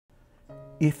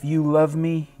If you love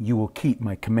me, you will keep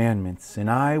my commandments, and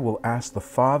I will ask the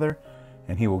Father,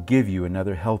 and he will give you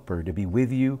another helper to be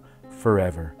with you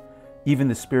forever. Even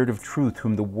the Spirit of truth,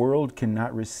 whom the world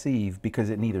cannot receive,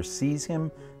 because it neither sees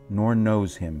him nor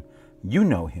knows him. You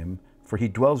know him, for he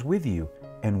dwells with you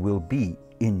and will be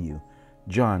in you.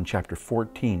 John chapter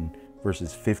 14,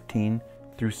 verses 15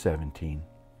 through 17.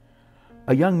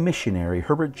 A young missionary,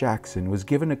 Herbert Jackson, was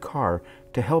given a car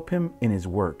to help him in his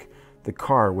work. The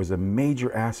car was a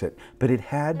major asset, but it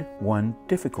had one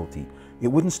difficulty. It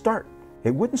wouldn't start. It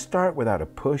wouldn't start without a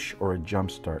push or a jump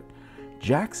start.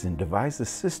 Jackson devised a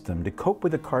system to cope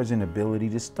with the car's inability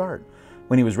to start.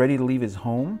 When he was ready to leave his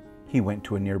home, he went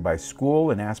to a nearby school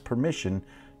and asked permission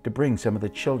to bring some of the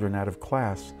children out of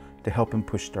class to help him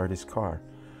push start his car.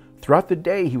 Throughout the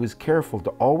day, he was careful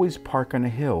to always park on a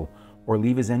hill or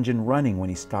leave his engine running when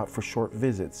he stopped for short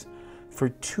visits. For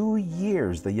 2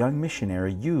 years, the young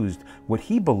missionary used what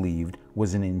he believed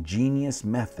was an ingenious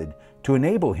method to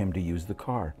enable him to use the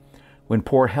car. When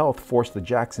poor health forced the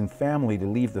Jackson family to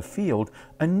leave the field,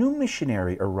 a new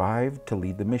missionary arrived to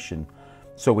lead the mission.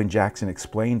 So when Jackson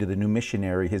explained to the new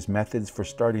missionary his methods for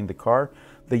starting the car,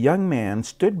 the young man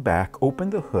stood back,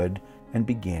 opened the hood, and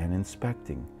began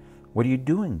inspecting. "What are you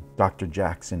doing?" Dr.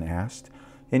 Jackson asked.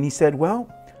 And he said, "Well,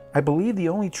 I believe the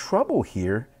only trouble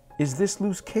here is this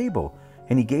loose cable."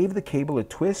 And he gave the cable a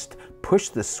twist,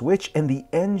 pushed the switch, and the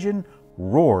engine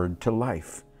roared to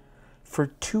life. For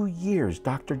 2 years,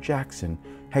 Dr. Jackson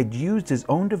had used his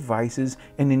own devices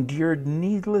and endured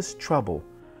needless trouble.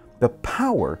 The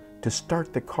power to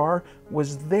start the car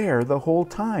was there the whole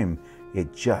time.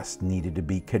 It just needed to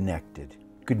be connected.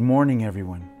 Good morning,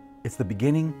 everyone. It's the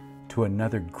beginning to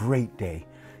another great day.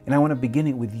 And I want to begin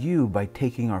it with you by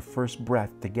taking our first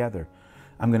breath together.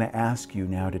 I'm going to ask you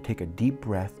now to take a deep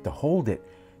breath, to hold it,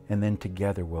 and then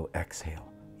together we'll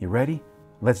exhale. You ready?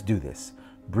 Let's do this.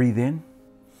 Breathe in.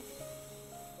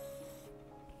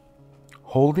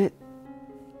 Hold it.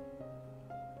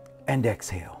 And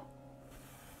exhale.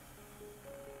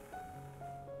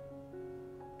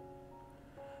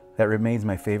 That remains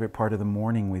my favorite part of the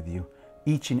morning with you.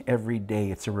 Each and every day,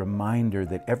 it's a reminder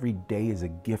that every day is a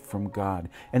gift from God,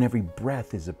 and every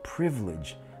breath is a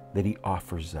privilege that he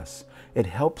offers us. It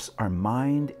helps our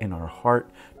mind and our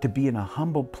heart to be in a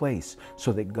humble place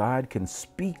so that God can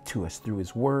speak to us through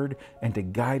his word and to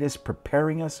guide us,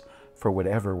 preparing us for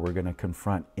whatever we're going to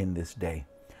confront in this day.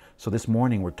 So this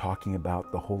morning we're talking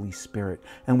about the Holy Spirit,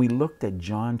 and we looked at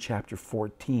John chapter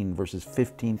 14, verses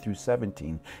 15 through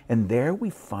 17. And there we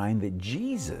find that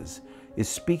Jesus is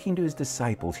speaking to his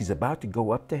disciples. He's about to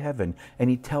go up to heaven, and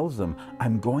he tells them,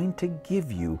 "I'm going to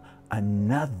give you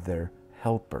another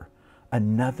helper,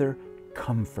 another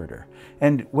comforter."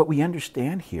 And what we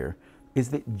understand here is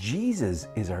that Jesus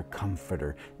is our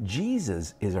comforter.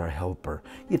 Jesus is our helper.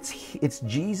 It's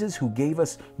Jesus who gave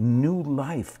us new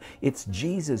life. It's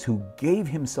Jesus who gave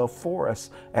himself for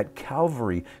us at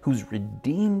Calvary, who's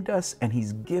redeemed us, and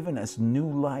he's given us new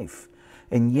life.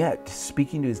 And yet,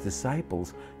 speaking to his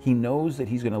disciples, he knows that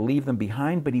he's going to leave them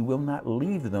behind, but he will not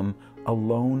leave them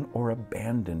alone or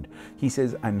abandoned. He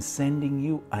says, "I'm sending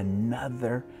you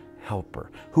another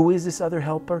helper." Who is this other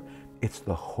helper? It's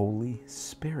the Holy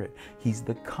Spirit. He's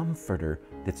the comforter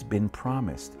that's been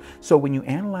promised. So when you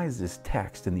analyze this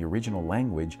text in the original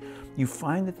language, you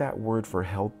find that that word for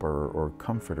helper or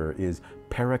comforter is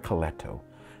parakleto.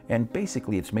 And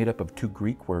basically it's made up of 2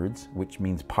 Greek words, which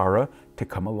means para, to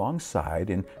come alongside,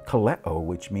 and kaleo,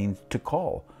 which means to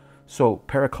call. So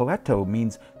parakleto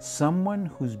means someone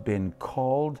who's been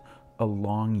called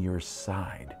along your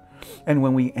side. And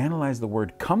when we analyze the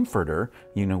word comforter,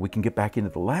 we can get back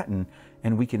into the Latin,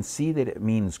 and we can see that it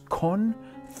means con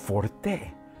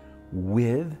forte,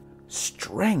 with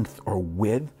strength or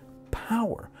with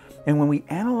power. And when we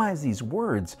analyze these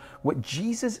words, what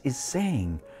Jesus is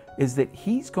saying is that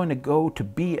he's going to go to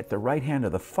be at the right hand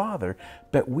of the Father,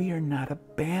 but we are not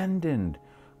abandoned.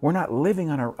 We're not living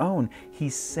on our own.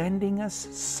 He's sending us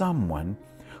someone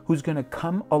who's going to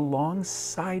come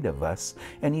alongside of us,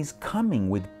 and he's coming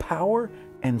with power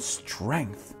and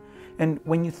strength. And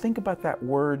when you think about that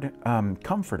word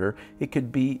comforter, it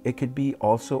could be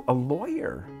also a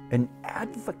lawyer, an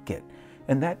advocate.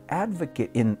 And that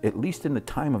advocate, at least in the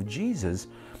time of Jesus,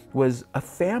 was a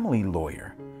family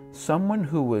lawyer, someone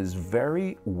who was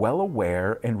very well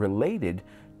aware and related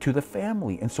to the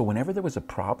family. And so whenever there was a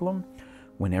problem,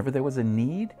 whenever there was a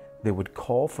need, they would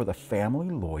call for the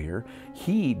family lawyer.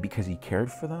 He, because he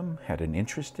cared for them, had an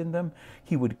interest in them,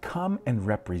 he would come and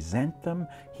represent them.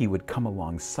 He would come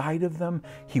alongside of them.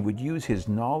 He would use his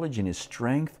knowledge and his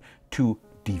strength to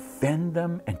defend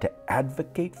them and to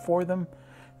advocate for them.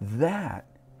 That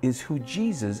is who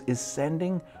Jesus is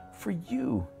sending for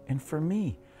you and for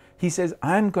me. He says,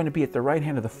 I'm going to be at the right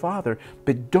hand of the Father,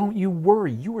 but don't you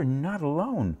worry, you are not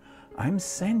alone. I'm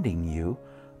sending you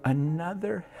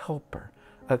another helper,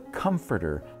 a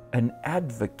comforter, an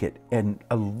advocate, and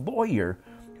a lawyer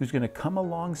who's going to come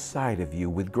alongside of you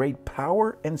with great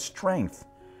power and strength.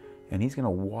 And he's going to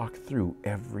walk through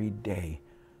every day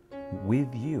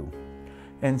with you.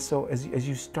 And so as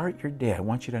you start your day, I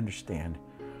want you to understand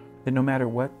that no matter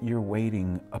what you're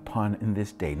waiting upon in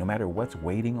this day, no matter what's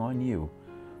waiting on you,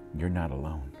 you're not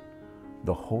alone.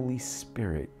 The Holy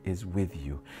Spirit is with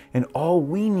you. And all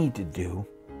we need to do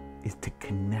is to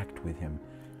connect with him.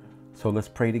 So let's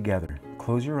pray together.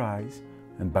 Close your eyes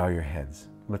and bow your heads.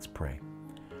 Let's pray.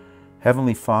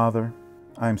 Heavenly Father,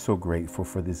 I'm so grateful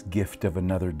for this gift of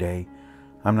another day.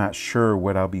 I'm not sure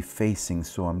what I'll be facing,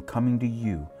 so I'm coming to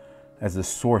you as the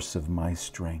source of my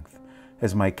strength,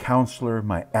 as my counselor,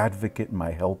 my advocate,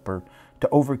 my helper, to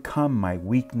overcome my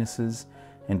weaknesses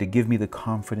and to give me the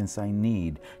confidence I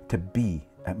need to be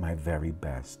at my very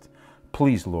best.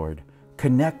 Please, Lord,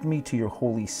 connect me to your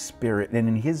Holy Spirit, and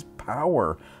in his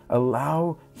power,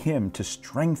 allow him to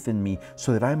strengthen me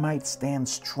so that I might stand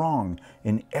strong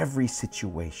in every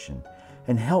situation,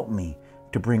 and help me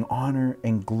to bring honor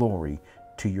and glory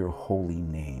to your holy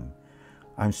name.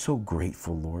 I'm so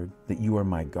grateful, Lord, that you are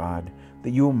my God,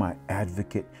 that you are my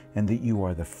advocate, and that you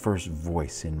are the first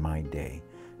voice in my day.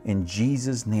 In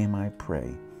Jesus' name I pray,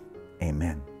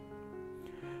 amen.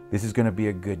 This is going to be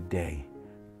a good day.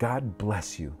 God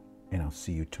bless you, and I'll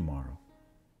see you tomorrow.